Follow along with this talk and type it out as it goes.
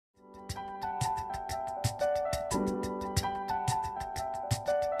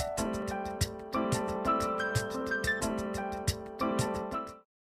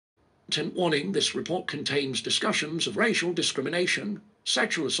Content warning: this report contains discussions of racial discrimination,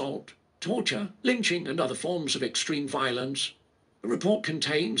 sexual assault, torture, lynching, and other forms of extreme violence. The report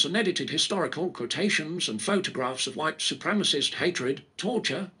contains unedited historical quotations and photographs of white supremacist hatred,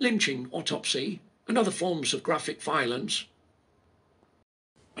 torture, lynching, autopsy, and other forms of graphic violence,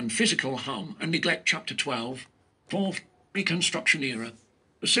 and physical harm and neglect. Chapter 12. 4th Reconstruction Era.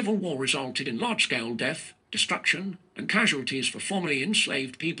 The Civil War resulted in large-scale death, destruction, and casualties for formerly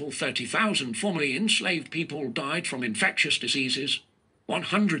enslaved people. 30,000 formerly enslaved people died from infectious diseases.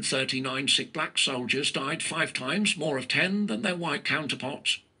 139 sick black soldiers died 5 times more of 10 than their white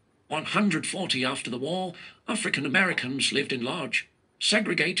counterparts. 140 after the war, African Americans lived in large,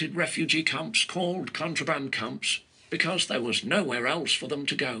 segregated refugee camps called contraband camps because there was nowhere else for them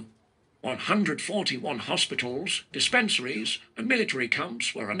to go. 141 hospitals, dispensaries, and military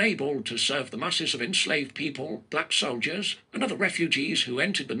camps were unable to serve the masses of enslaved people, black soldiers, and other refugees who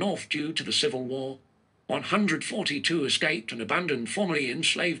entered the North due to the Civil War. 142 escaped and abandoned formerly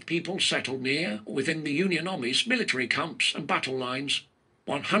enslaved people settled near or within the Union Army's military camps and battle lines.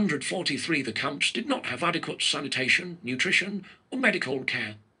 143 the camps did not have adequate sanitation, nutrition, or medical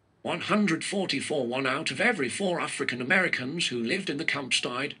care. 144 1 out of every 4 African Americans who lived in the camps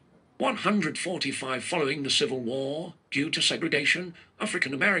died. 145 following the Civil War, due to segregation,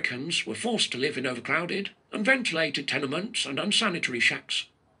 African Americans were forced to live in overcrowded, unventilated tenements and unsanitary shacks.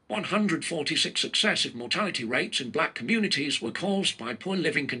 146 excessive mortality rates in black communities were caused by poor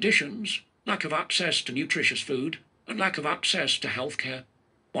living conditions, lack of access to nutritious food, and lack of access to health care.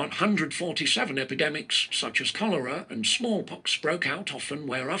 147 epidemics such as cholera and smallpox broke out often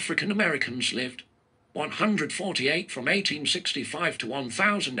where African Americans lived. 148 from 1865 to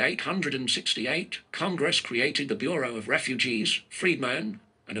 1868, Congress created the Bureau of Refugees, Freedmen,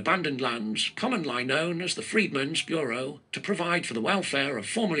 and Abandoned Lands, commonly known as the Freedmen's Bureau, to provide for the welfare of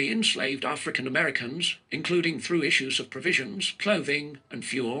formerly enslaved African Americans, including through issues of provisions, clothing, and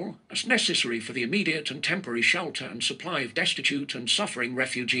fuel, as necessary for the immediate and temporary shelter and supply of destitute and suffering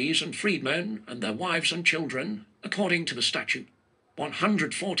refugees and freedmen and their wives and children, according to the statute.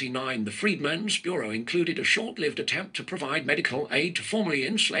 149 the Freedmen's Bureau included a short-lived attempt to provide medical aid to formerly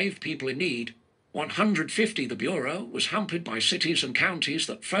enslaved people in need. 150 the Bureau was hampered by cities and counties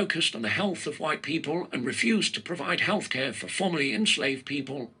that focused on the health of white people and refused to provide health care for formerly enslaved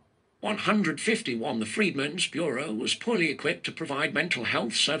people. 151 the Freedmen's Bureau was poorly equipped to provide mental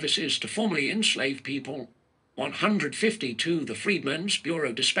health services to formerly enslaved people. 152 the Freedmen's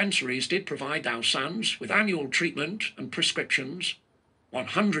Bureau dispensaries did provide thou sons with annual treatment and prescriptions.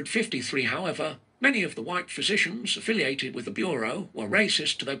 153 however, many of the white physicians affiliated with the Bureau were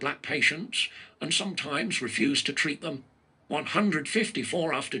racist to their black patients and sometimes refused to treat them.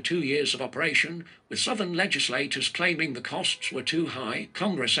 154 after 2 years of operation, with Southern legislators claiming the costs were too high,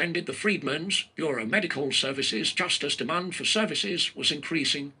 Congress ended the Freedmen's Bureau medical services just as demand for services was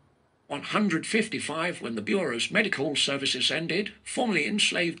increasing. 155 when the Bureau's medical services ended, formerly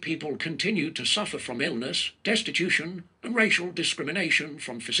enslaved people continued to suffer from illness, destitution, and racial discrimination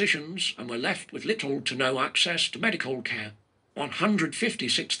from physicians and were left with little to no access to medical care.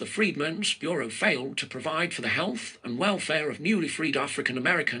 156 the Freedmen's Bureau failed to provide for the health and welfare of newly freed African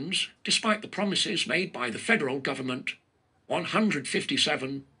Americans, despite the promises made by the federal government.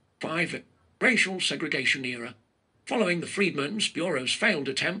 157 5 Racial Segregation Era. Following the Freedmen's Bureau's failed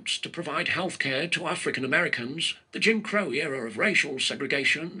attempts to provide health care to African Americans, the Jim Crow era of racial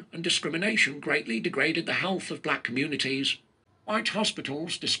segregation and discrimination greatly degraded the health of black communities. White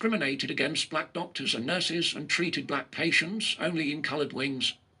hospitals discriminated against black doctors and nurses and treated black patients only in colored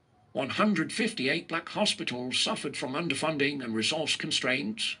wings. 158 black hospitals suffered from underfunding and resource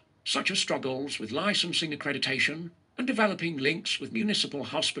constraints, such as struggles with licensing accreditation and developing links with municipal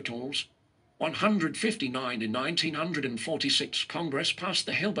hospitals. 159 in 1946, Congress passed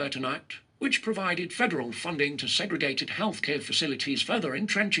the Hill-Burton Act, which provided federal funding to segregated healthcare facilities, further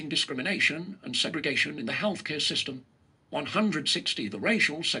entrenching discrimination and segregation in the healthcare system. 160 the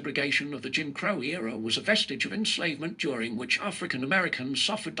racial segregation of the Jim Crow era was a vestige of enslavement during which African Americans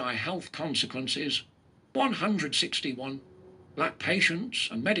suffered dire health consequences. 161 black patients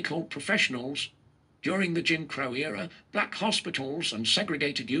and medical professionals. During the Jim Crow era, black hospitals and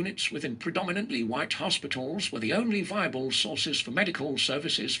segregated units within predominantly white hospitals were the only viable sources for medical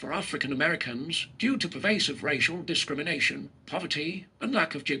services for African Americans due to pervasive racial discrimination, poverty, and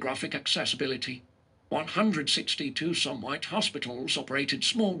lack of geographic accessibility. 162 some white hospitals operated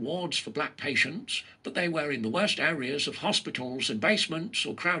small wards for black patients, but they were in the worst areas of hospitals in basements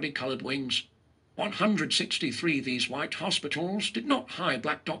or crowded colored wings. 163 these white hospitals did not hire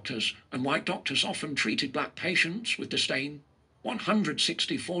black doctors, and white doctors often treated black patients with disdain.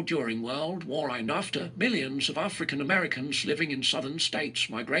 164 during World War and after, millions of African Americans living in southern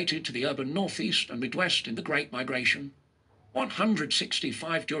states migrated to the urban Northeast and Midwest in the Great Migration.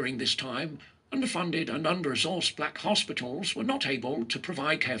 165 during this time, underfunded and under-resourced black hospitals were not able to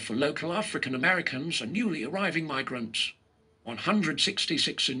provide care for local African Americans and newly arriving migrants.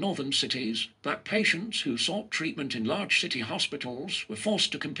 166 in northern cities, black patients who sought treatment in large city hospitals were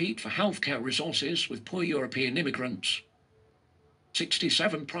forced to compete for healthcare resources with poor European immigrants.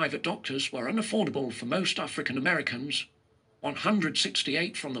 67 private doctors were unaffordable for most African Americans.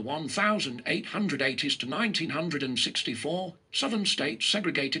 168 from the 1880s to 1964, southern states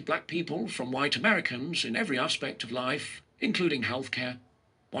segregated black people from white Americans in every aspect of life, including healthcare.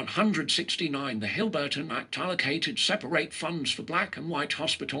 169, the Hill-Burton Act allocated separate funds for black and white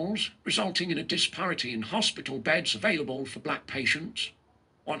hospitals, resulting in a disparity in hospital beds available for black patients.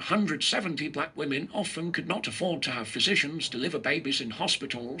 170, black women often could not afford to have physicians deliver babies in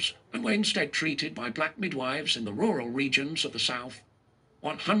hospitals and were instead treated by black midwives in the rural regions of the South.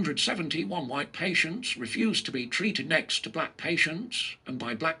 171, white patients refused to be treated next to black patients and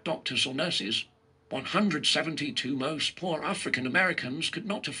by black doctors or nurses. 172, most poor African Americans could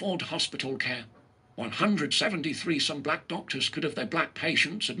not afford hospital care. 173, some black doctors could have their black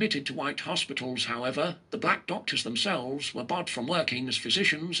patients admitted to white hospitals. However, the black doctors themselves were barred from working as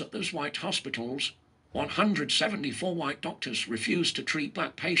physicians at those white hospitals. 174, white doctors refused to treat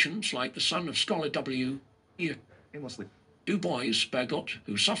black patients like the son of scholar W. Du Bois-Bergot,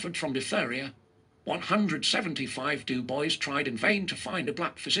 who suffered from diphtheria. 175, Du Bois tried in vain to find a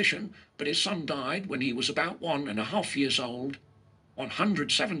black physician, but his son died when he was about 1.5 years old.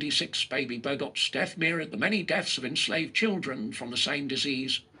 176, baby Bergot's death mirrored the many deaths of enslaved children from the same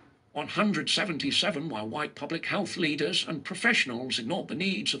disease. 177, while white public health leaders and professionals ignored the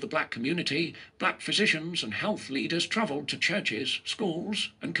needs of the black community, black physicians and health leaders traveled to churches,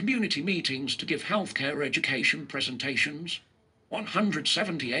 schools, and community meetings to give healthcare education presentations.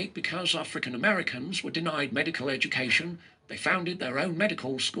 178, because African Americans were denied medical education, they founded their own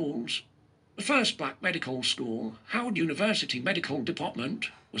medical schools. The first black medical school, Howard University Medical Department,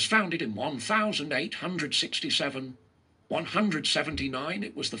 was founded in 1867. 179,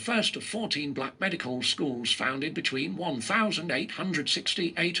 it was the first of 14 black medical schools founded between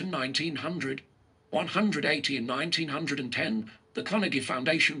 1868 and 1900. 180, in 1910, the Carnegie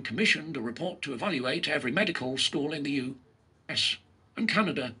Foundation commissioned a report to evaluate every medical school in the U.S. and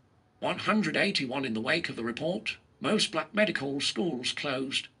Canada. 181, in the wake of the report, most black medical schools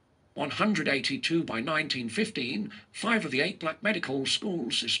closed. 182, by 1915, 5 of the 8 black medical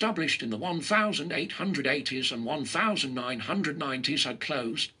schools established in the 1880s and 1990s had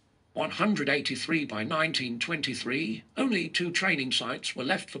closed. 183, by 1923, only 2 training sites were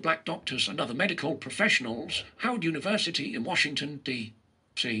left for black doctors and other medical professionals: Howard University in Washington,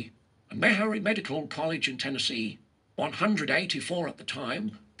 D.C., and Meharry Medical College in Tennessee. 184, at the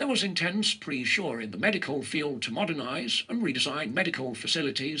time, there was intense pressure in the medical field to modernize and redesign medical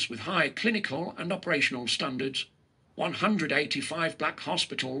facilities with high clinical and operational standards. 185, black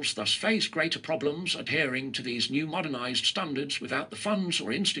hospitals thus faced greater problems adhering to these new modernized standards without the funds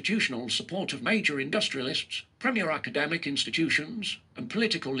or institutional support of major industrialists, premier academic institutions, and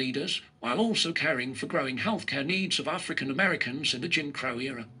political leaders, while also caring for growing healthcare needs of African Americans in the Jim Crow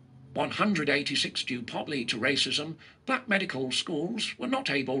era. 186, due partly to racism, black medical schools were not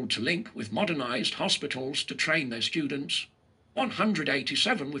able to link with modernized hospitals to train their students.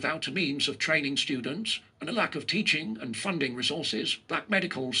 187, without a means of training students and a lack of teaching and funding resources, black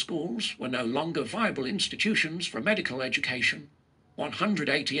medical schools were no longer viable institutions for medical education.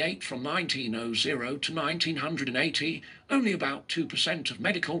 188, from 1900 to 1980, only about 2% of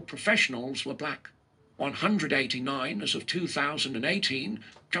medical professionals were black. 189, as of 2018,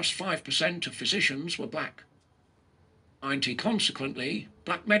 just 5% of physicians were black. 90, consequently,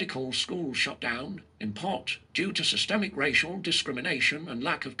 black medical schools shut down, in part due to systemic racial discrimination and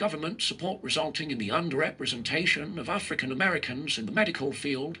lack of government support, resulting in the underrepresentation of African Americans in the medical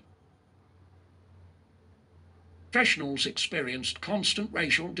field. Professionals experienced constant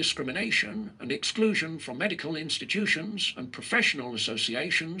racial discrimination and exclusion from medical institutions and professional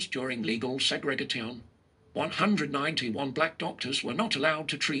associations during legal segregation. 191, black doctors were not allowed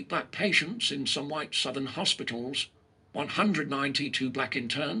to treat black patients in some white southern hospitals. 192, black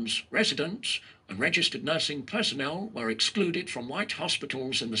interns, residents, and registered nursing personnel were excluded from white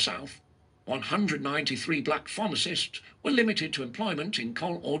hospitals in the South. 193, black pharmacists were limited to employment in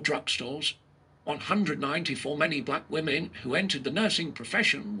coal or drugstores. 194, many black women who entered the nursing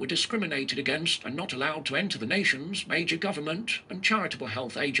profession were discriminated against and not allowed to enter the nation's major government and charitable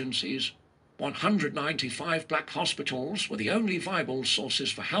health agencies. 195 black hospitals were the only viable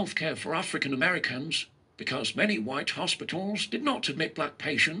sources for healthcare for African Americans because many white hospitals did not admit black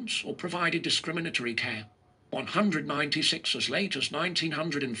patients or provided discriminatory care. 196 as late as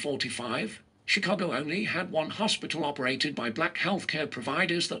 1945, Chicago only had one hospital operated by black healthcare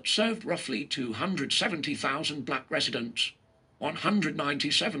providers that served roughly 270,000 black residents.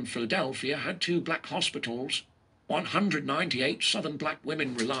 197 Philadelphia had two black hospitals. 198 Southern black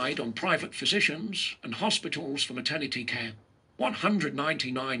women relied on private physicians and hospitals for maternity care.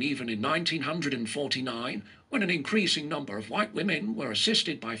 199 even in 1949, when an increasing number of white women were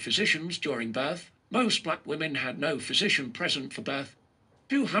assisted by physicians during birth. Most black women had no physician present for birth.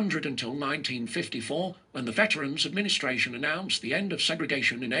 200 until 1954, when the Veterans Administration announced the end of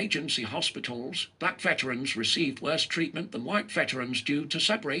segregation in agency hospitals. Black veterans received worse treatment than white veterans due to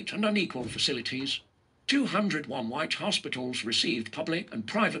separate and unequal facilities. 201 white hospitals received public and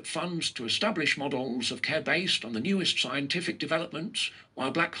private funds to establish models of care based on the newest scientific developments,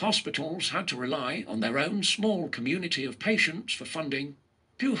 while black hospitals had to rely on their own small community of patients for funding.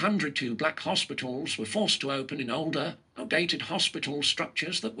 202 black hospitals were forced to open in older, outdated hospital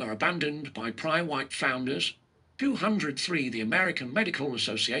structures that were abandoned by prior white founders. 203 The American Medical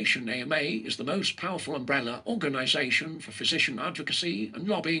Association, AMA, is the most powerful umbrella organization for physician advocacy and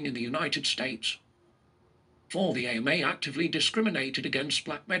lobbying in the United States. 4. The AMA actively discriminated against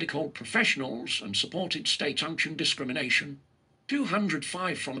black medical professionals and supported state-sanctioned discrimination.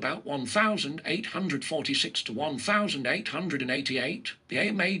 205 From about 1846 to 1888, the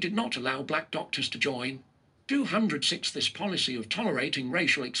AMA did not allow black doctors to join. 206 This policy of tolerating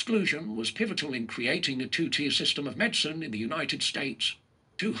racial exclusion was pivotal in creating a two-tier system of medicine in the United States.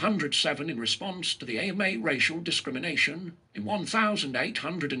 207 In response to the AMA racial discrimination, in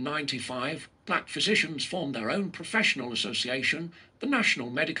 1895, black physicians formed their own professional association, the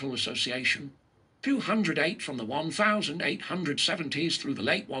National Medical Association. 208 From the 1870s through the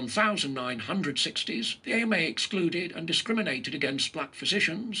late 1960s, the AMA excluded and discriminated against black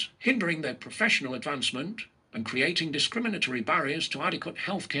physicians, hindering their professional advancement and creating discriminatory barriers to adequate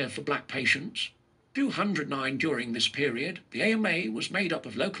health care for black patients. 209 During this period, the AMA was made up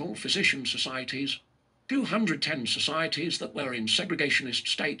of local physician societies. 210 societies that were in segregationist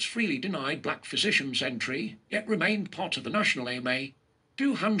states freely denied black physicians entry, yet remained part of the national AMA.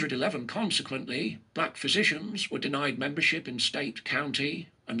 211 Consequently, black physicians were denied membership in state, county,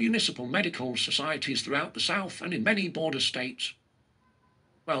 and municipal medical societies throughout the South and in many border states.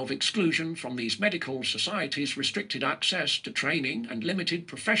 12 Exclusion from these medical societies restricted access to training and limited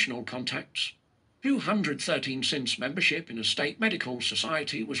professional contacts. 213 Since membership in a state medical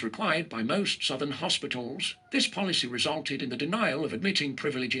society was required by most Southern hospitals, this policy resulted in the denial of admitting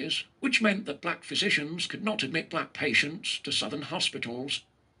privileges, which meant that black physicians could not admit black patients to Southern hospitals.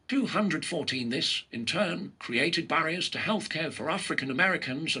 214 This, in turn, created barriers to health care for African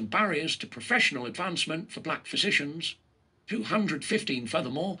Americans and barriers to professional advancement for black physicians. 215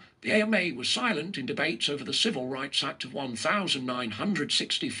 Furthermore, the AMA was silent in debates over the Civil Rights Act of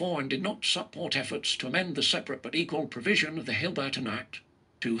 1964 and did not support efforts to amend the separate but equal provision of the Hill-Burton Act.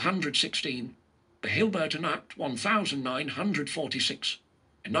 216 The Hill-Burton Act 1946.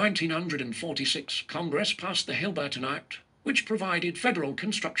 In 1946, Congress passed the Hill-Burton Act, which provided federal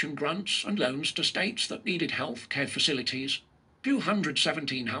construction grants and loans to states that needed health care facilities.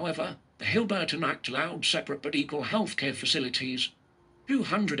 217 However, the Hill-Burton Act allowed separate but equal health care facilities.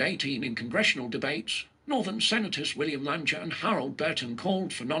 218 In congressional debates, Northern Senators William Langer and Harold Burton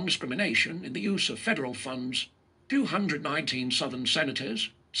called for non-discrimination in the use of federal funds. 219 Southern senators,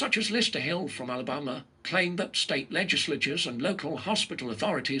 such as Lister Hill from Alabama, claimed that state legislatures and local hospital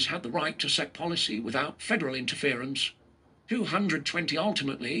authorities had the right to set policy without federal interference. 220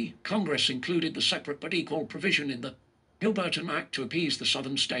 Ultimately, Congress included the separate but equal provision in the Hill-Burton Act to appease the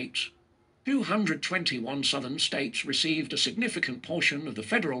Southern states. 221 Southern states received a significant portion of the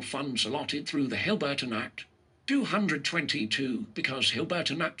federal funds allotted through the Hill-Burton Act. 222 Because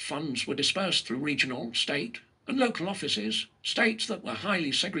Hill-Burton Act funds were dispersed through regional, state, and local offices, states that were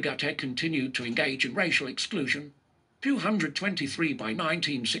highly segregated continued to engage in racial exclusion. 223 By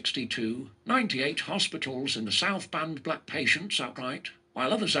 1962, 98 hospitals in the South banned black patients outright,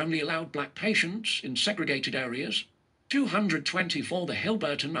 while others only allowed black patients in segregated areas. 224 The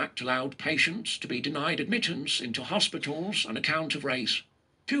Hill-Burton Act allowed patients to be denied admittance into hospitals on account of race.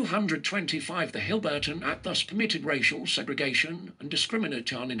 225 The Hill-Burton Act thus permitted racial segregation and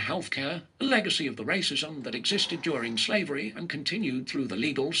discrimination in healthcare, a legacy of the racism that existed during slavery and continued through the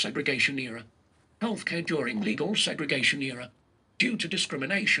legal segregation era. Healthcare during legal segregation era. due to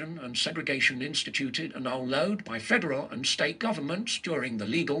discrimination and segregation instituted and allowed by federal and state governments during the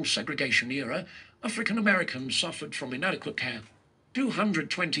legal segregation era, African Americans suffered from inadequate care.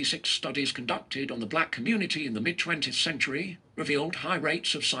 226 studies conducted on the black community in the mid-20th century revealed high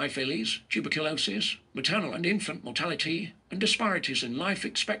rates of syphilis, tuberculosis, maternal and infant mortality, and disparities in life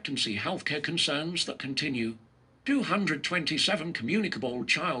expectancy healthcare concerns that continue. 227 communicable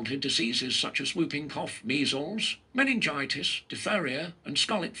childhood diseases such as whooping cough, measles, meningitis, diphtheria, and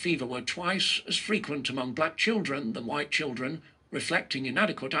scarlet fever were twice as frequent among black children than white children, reflecting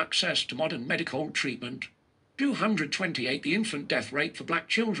inadequate access to modern medical treatment. 228 The infant death rate for black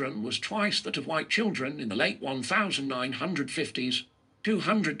children was twice that of white children in the late 1950s.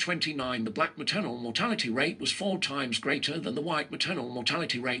 229 The black maternal mortality rate was 4 times greater than the white maternal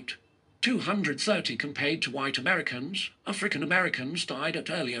mortality rate. 230 Compared to white Americans, African Americans died at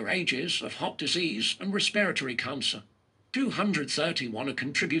earlier ages of heart disease and respiratory cancer. 231 A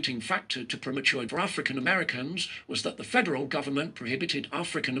contributing factor to premature for African Americans was that the federal government prohibited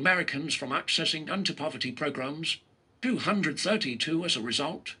African Americans from accessing anti-poverty programs. 232 As a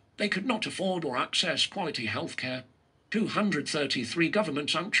result, they could not afford or access quality health care. 233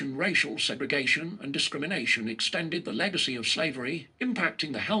 Government-sanctioned racial segregation and discrimination extended the legacy of slavery,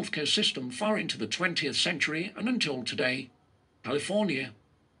 impacting the healthcare system far into the 20th century and until today. California.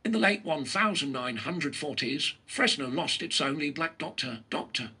 In the late 1940s, Fresno lost its only black doctor,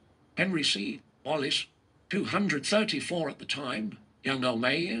 Dr. Henry C. Wallace. 234 at the time, young Earl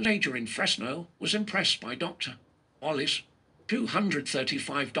Mayer's teenager in Fresno was impressed by Dr. Wallace.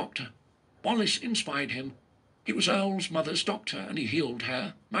 235 Dr. Wallace inspired him. He was Earl's mother's doctor and he healed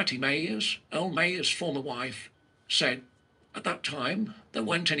her. Mattie Mayers, Earl Mayer's former wife, said, "At that time, there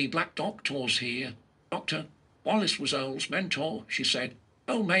weren't any black doctors here. Dr. Wallace was Earl's mentor," she said.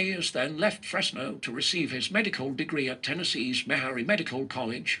 Earl Mayers then left Fresno to receive his medical degree at Tennessee's Meharry Medical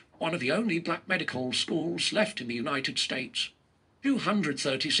College, one of the only black medical schools left in the United States.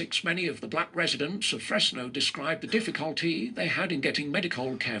 236 Many of the black residents of Fresno described the difficulty they had in getting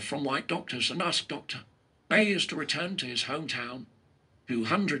medical care from white doctors and asked Dr. Mayers to return to his hometown.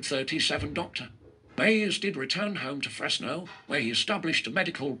 237 Dr. Mayers did return home to Fresno, where he established a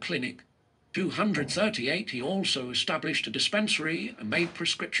medical clinic. 238 He also established a dispensary and made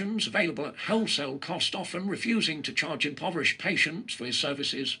prescriptions available at wholesale cost, often refusing to charge impoverished patients for his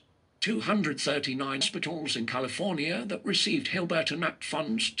services. 239 Hospitals in California that received Hill-Burton Act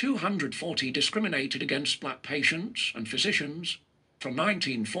funds. 240 discriminated against black patients and physicians. From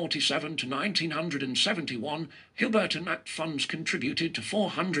 1947 to 1971, Hill-Burton Act funds contributed to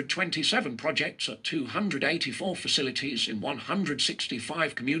 427 projects at 284 facilities in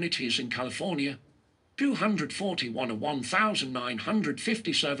 165 communities in California. 241 A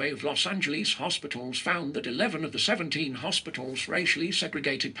 1,950 survey of Los Angeles hospitals found that 11 of the 17 hospitals racially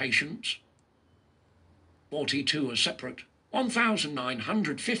segregated patients. 42 A separate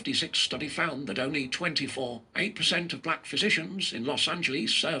 1,956 study found that only 24.8% of black physicians in Los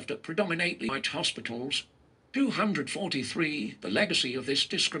Angeles served at predominantly white hospitals. 243 The legacy of this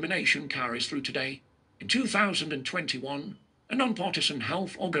discrimination carries through today. In 2021, a nonpartisan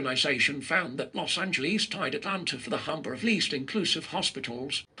health organization found that Los Angeles tied Atlanta for the number of least inclusive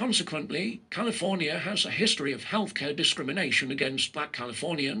hospitals. Consequently, California has a history of healthcare discrimination against black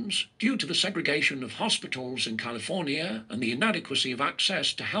Californians due to the segregation of hospitals in California and the inadequacy of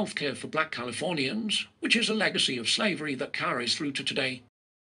access to healthcare for black Californians, which is a legacy of slavery that carries through to today.